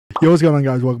Yo, what's going on,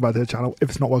 guys? Welcome back to the channel. If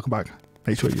it's not welcome back,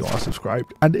 make sure you are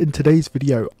subscribed. And in today's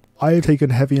video, I have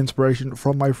taken heavy inspiration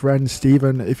from my friend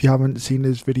Steven. If you haven't seen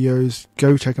his videos,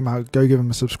 go check him out. Go give him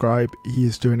a subscribe. He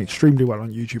is doing extremely well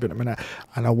on YouTube at the minute,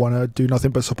 and I want to do nothing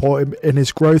but support him in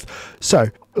his growth. So,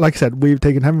 like I said, we've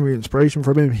taken heavy inspiration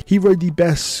from him. He wrote the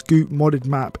best Scoot modded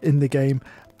map in the game,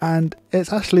 and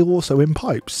it's actually also in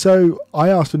pipe. So I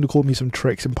asked him to call me some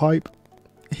tricks in pipe.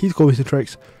 He's called me some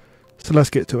tricks. So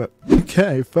let's get to it.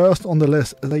 Okay, first on the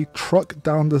list is a truck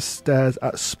down the stairs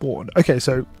at spawn. Okay,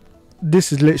 so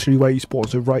this is literally where you spawn,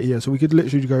 so right here. So we could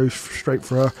literally go straight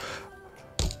for a...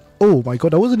 Oh my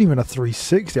god, that wasn't even a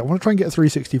 360. I want to try and get a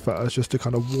 360 first, just to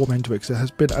kind of warm into it, because it has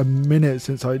been a minute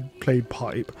since I played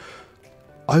pipe.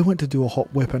 I went to do a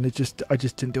hot whip and I just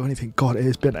didn't do anything. God, it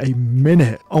has been a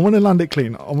minute. I want to land it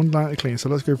clean. So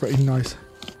let's go for a nice...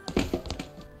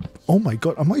 Oh my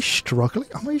god, am I struggling?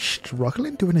 Am I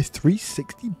struggling doing a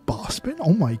 360 bar spin?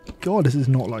 Oh my god, this is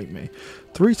not like me.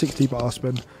 360 bar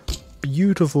spin.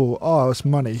 Beautiful. Oh, it's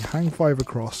money. Hang 5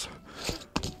 across.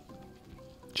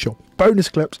 Sure. Bonus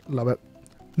clips. Love it.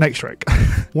 Next trick.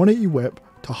 180 whip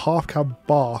to half cab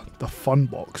bar the fun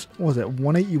box. What was it?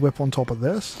 180 whip on top of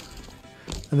this.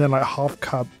 And then like half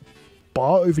cab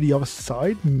bar over the other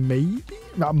side, maybe?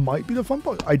 That might be the fun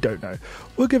box. I don't know.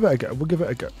 We'll give it a go. We'll give it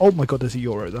a go. Oh my god, there's a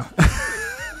euro there.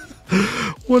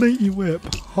 180 whip.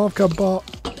 Half cab bar.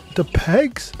 The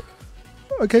pegs.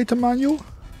 Okay, to manual.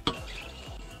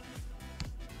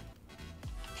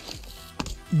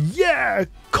 Yeah!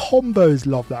 Combos.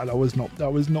 Love that. That was not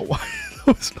what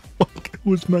it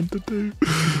was meant to do.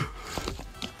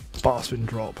 Bar spin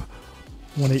drop.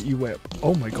 180 whip.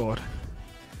 Oh my god.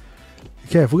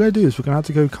 Okay, if we're going to do this, we're going to have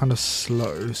to go kind of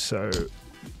slow. So,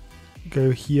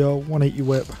 go here, 180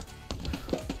 whip.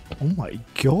 Oh my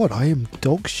god, I am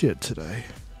dog shit today.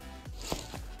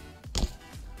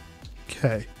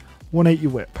 Okay, 180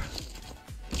 whip.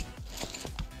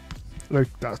 Look,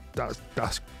 that's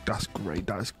great,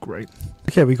 that's great.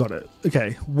 Okay, we got it.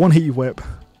 Okay, 180 whip.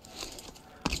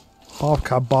 Half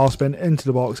cab bar spin into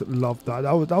the box. Love that.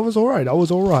 That was alright. That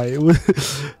was alright. It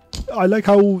was... I like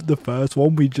how the first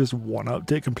one we just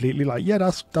one-upped it completely. Like, yeah,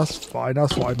 that's fine.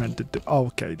 That's what I meant to do. Oh,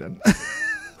 okay then.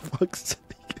 Fuck's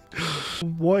sake.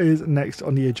 What is next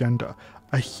on the agenda?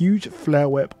 A huge flare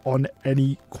whip on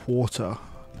any quarter.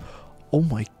 Oh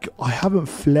my god, I haven't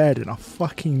flared in a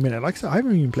fucking minute. Like I said, I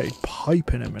haven't even played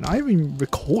pipe in a minute. I haven't even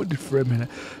recorded for a minute.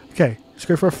 Okay, let's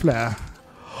go for a flare.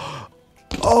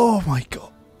 Oh my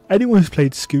god. Anyone who's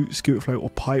played Scoot Float or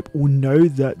pipe will know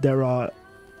that there are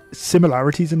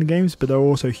similarities in the games, but there are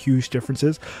also huge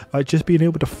differences. Like, just being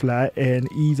able to flare in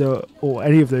either or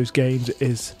any of those games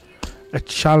is a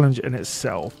challenge in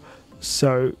itself.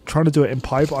 So trying to do it in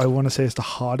pipe, I want to say, is the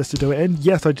hardest to do it in.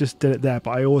 Yes, I just did it there,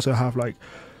 but I also have like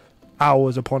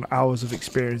hours upon hours of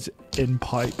experience in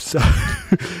pipe. So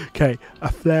okay,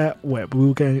 a flare whip.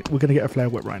 We're gonna get a flare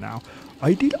whip right now.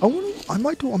 I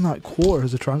might do it on that quarter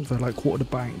as a transfer, like quarter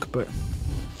to bank, but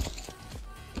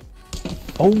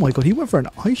oh my god, he went for an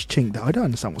ice chink there. I don't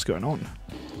understand what's going on.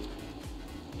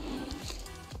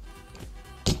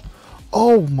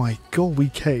 Oh my god, we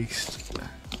cased.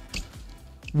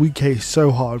 We cased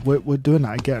so hard. We're doing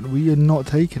that again. We are not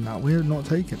taking that. We are not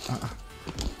taking that.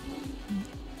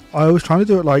 I was trying to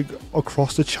do it like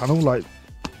across the channel, like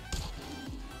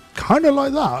kind of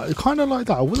like that. Kind of like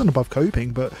that. I wasn't above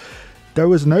coping, but there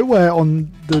was nowhere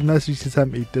on the message he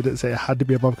sent me did it say it had to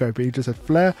be above coping. He just said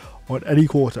flare on any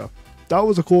quarter. That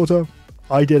was a quarter.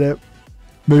 I did it.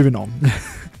 Moving on.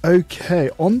 Okay,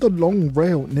 on the long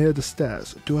rail near the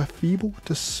stairs, do a feeble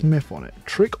to smith on it.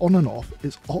 Trick on and off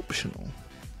is optional.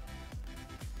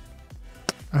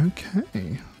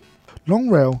 Okay. Long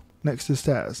rail next to the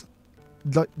stairs.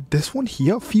 Like this one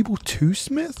here, feeble to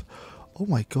smith? Oh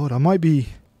my god, I might be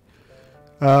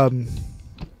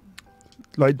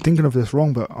like thinking of this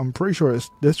wrong, but I'm pretty sure it's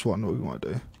this one that we want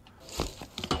to do.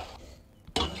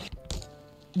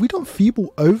 We don't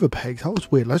feeble over pegs. That was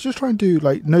weird. Let's just try and do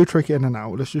like no trick in and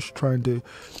out. Let's just try and do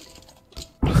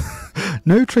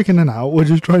no trick in and out. We'll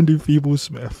just try and do feeble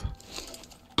smith.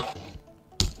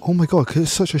 Oh my god, because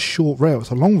it's such a short rail. It's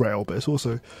a long rail, but it's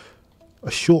also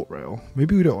a short rail.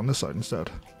 Maybe we do it on this side instead.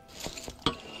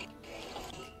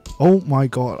 Oh my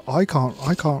god, I can't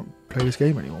play this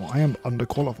game anymore. I am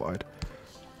underqualified.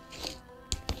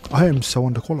 I am so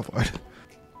underqualified.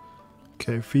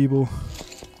 Okay, feeble.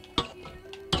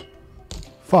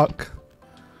 Fuck.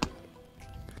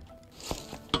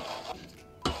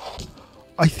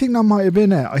 I think that might have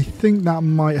been it. I think that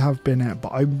might have been it,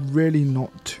 but I'm really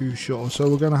not too sure. So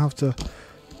we're going to have to...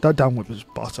 That down whip was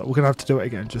butter. We're going to have to do it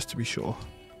again just to be sure.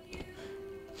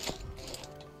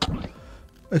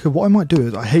 Okay, what I might do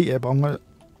is, I hate it, but I'm gonna...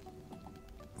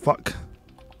 Fuck.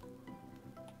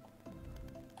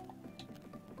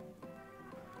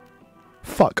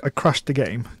 Fuck, I crashed the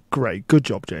game. Great, good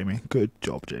job, Jamie. Good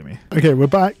job, Jamie. Okay, we're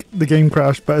back. The game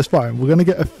crashed, but it's fine. We're gonna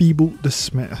get a feeble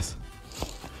dismiss.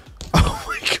 Oh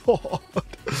my god.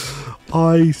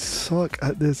 I suck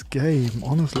at this game,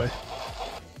 honestly.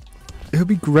 It would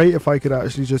be great if I could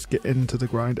actually just get into the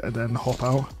grind and then hop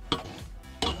out.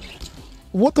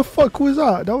 What the fuck was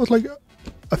that? That was like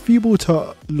a feeble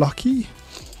to lucky.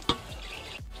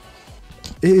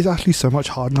 It is actually so much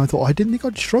harder than I thought. I didn't think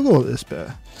I'd struggle at this bit.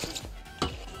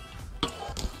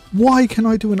 Why can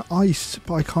I do an ice,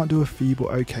 but I can't do a feeble?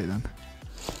 Okay then.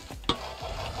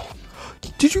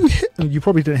 Did you hit? Oh, you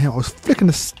probably didn't hit. I was flicking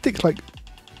the stick like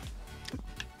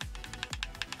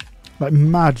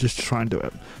mad just to try and do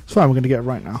it. It's fine, we're going to get it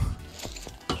right now.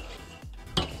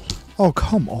 Oh,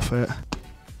 come off it.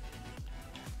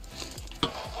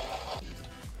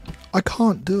 I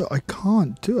can't do it. I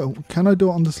can't do it. Can I do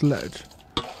it on this ledge?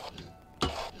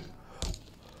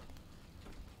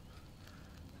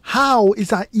 How is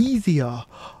that easier?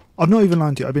 I'm not even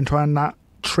lying to you. I've been trying that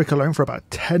trick alone for about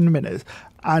 10 minutes.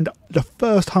 And the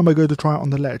first time I go to try it on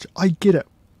the ledge, I get it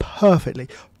perfectly.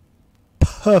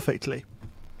 Perfectly.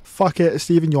 Fuck it,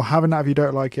 Stephen, you're having that. If you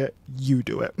don't like it, you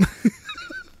do it.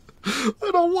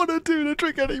 I don't want to do the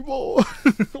trick anymore.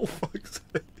 Oh, fuck's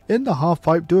sake. In the half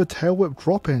pipe, do a tail whip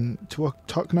drop in to a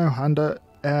tuck no hander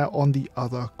air on the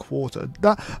other quarter.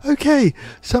 Okay,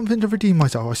 something to redeem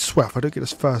myself. I swear, if I don't get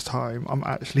this first time, I'm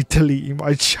actually deleting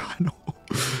my channel.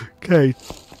 Okay,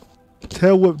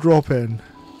 tail whip drop in.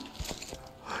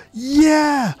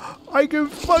 Yeah, I can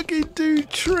fucking do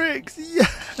tricks. Yeah.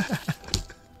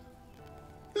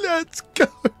 Let's go.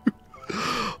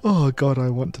 Oh god, I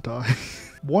want to die.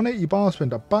 180 bar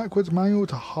spin, a backwards manual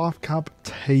to half cab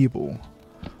table.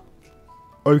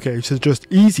 Okay, so just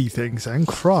easy things then.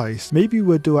 Christ. Maybe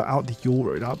we'll do it out the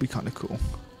Euro. That'd be kind of cool.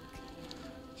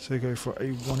 So go for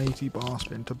a 180 bar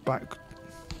spin to back.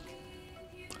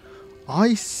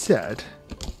 I said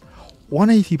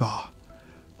 180 bar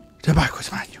to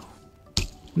backwards manual.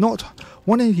 Not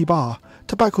 180 bar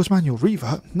to backwards manual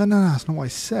revert. No, that's not what I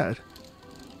said.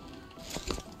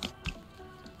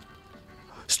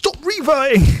 Stop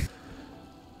reverting!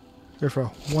 Go for a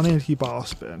 180 bar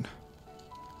spin.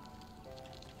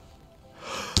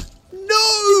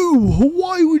 No!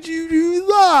 Why would you do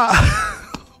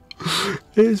that?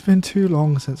 It's been too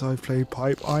long since I've played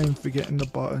pipe. I am forgetting the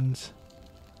buttons.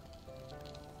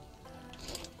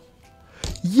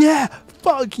 Yeah!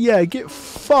 Fuck yeah! Get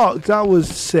fucked! That was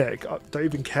sick. I don't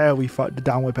even care we fucked the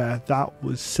down whip air. That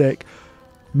was sick.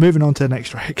 Moving on to the next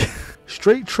trick.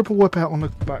 Straight triple whip air on the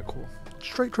back wall.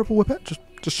 Straight triple whip air?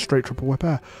 Just straight triple whip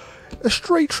air. A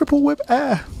straight triple whip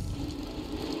air.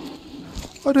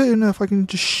 I don't even know if I can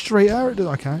just straight air it.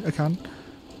 I can.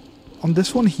 On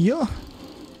this one here?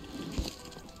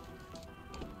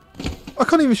 I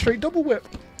can't even straight double whip.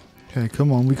 Okay,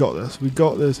 come on. We got this. We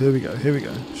got this. Here we go. Here we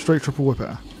go. Straight triple whip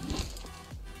air.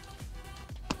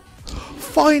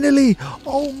 Finally!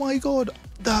 Oh my god.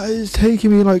 That is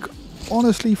taking me like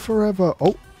honestly forever.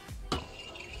 Oh.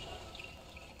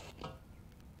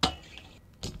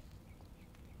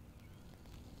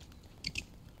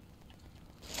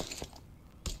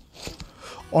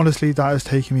 Honestly, that has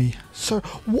taken me so...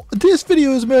 This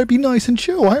video is meant to be nice and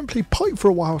chill. I haven't played pipe for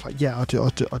a while. I was like, yeah, I'll do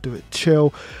it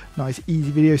chill. Nice,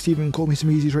 easy video. Stephen called me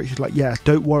some easy tricks. She's like, yeah,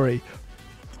 don't worry.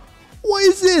 What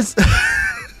is this?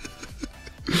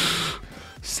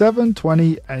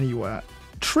 720 anywhere.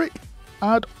 Trick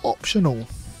add optional.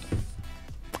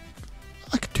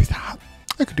 I could do that.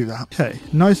 I could do that. Okay,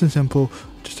 nice and simple.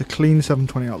 Just a clean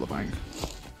 720 out of the bank.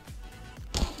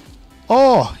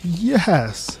 Oh,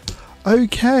 yes.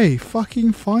 Okay,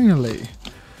 fucking finally.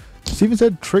 Steven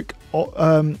said trick,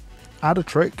 add a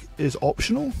trick is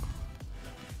optional,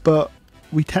 but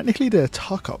we technically did a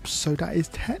tuck up, so that is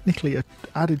technically an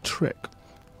added trick.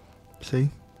 See?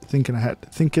 Thinking ahead.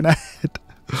 Thinking ahead.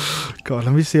 God,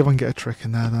 let me see if I can get a trick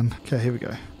in there then. Okay, here we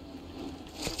go.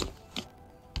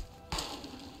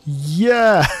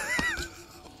 Yeah!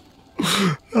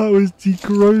 That was the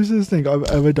grossest thing I've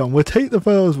ever done. We'll take the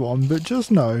first one, but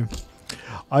just know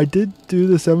I did do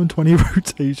the 720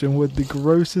 rotation with the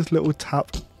grossest little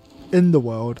tap in the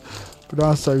world, but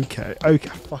that's okay. Okay,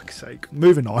 fuck's sake.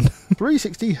 Moving on.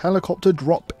 360 helicopter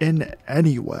drop in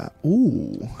anywhere.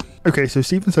 Ooh. Okay, so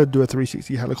Stephen said do a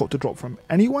 360 helicopter drop from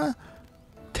anywhere.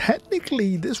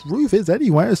 Technically, this roof is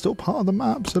anywhere. It's still part of the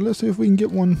map, so let's see if we can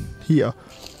get one here.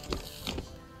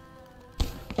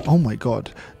 Oh my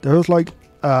god. There was like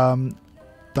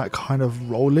that kind of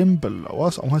rolling below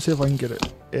us. I want to see if I can get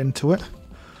it into it.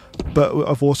 But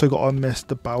I've also got to miss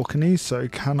the balcony, so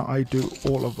can I do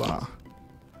all of that?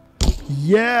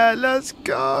 Yeah, let's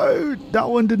go! That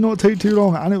one did not take too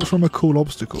long, and it was from a cool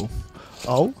obstacle.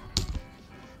 Oh.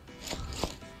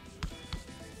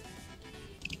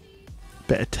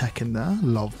 Bit of tech in there,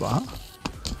 love that.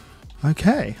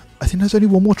 Okay, I think there's only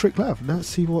one more trick left. Let's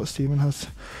see what Stephen has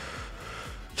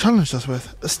challenged us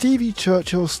with. A Stevie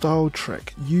Churchill style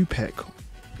trick, you pick.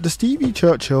 The Stevie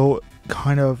Churchill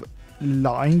kind of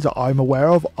lines that I'm aware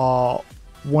of are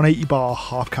 180 bar,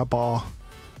 half cab bar.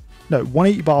 No,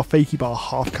 180 bar, fakie bar,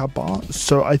 half cab bar.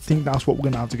 So I think that's what we're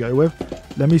going to have to go with.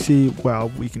 Let me see where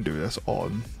we can do this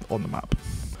on the map.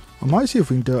 I might see if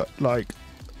we can do it like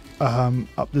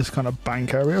up this kind of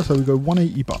bank area. So we go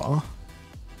 180 bar,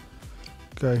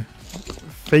 go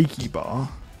fakie bar,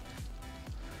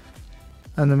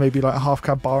 and then maybe like a half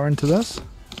cab bar into this.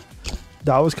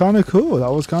 That was kind of cool.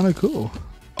 That was kind of cool.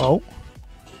 Oh.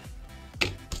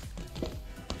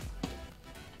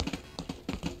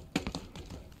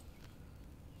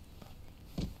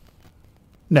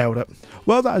 Nailed it.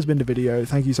 Well, that has been the video.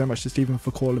 Thank you so much to Stephen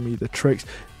for calling me the tricks.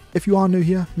 If you are new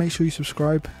here, make sure you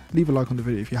subscribe. Leave a like on the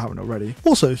video if you haven't already.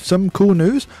 Also, some cool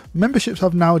news. Memberships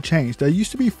have now changed. There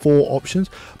used to be 4 options,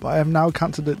 but I have now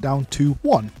cancelled it down to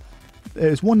 1.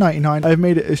 It's $1.99. I've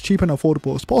made it as cheap and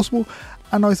affordable as possible.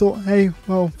 And I thought, hey,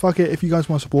 well, fuck it. If you guys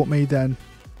want to support me, then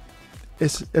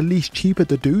it's at least cheaper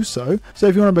to do so. So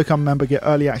if you want to become a member, get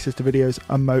early access to videos,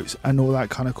 emotes, and all that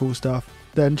kind of cool stuff,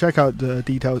 then check out the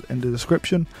details in the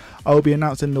description. I will be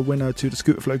announcing the winner to the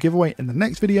Scooter Flow giveaway in the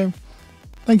next video.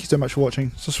 Thank you so much for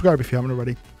watching. Subscribe if you haven't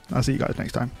already. I'll see you guys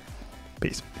next time.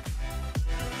 Peace.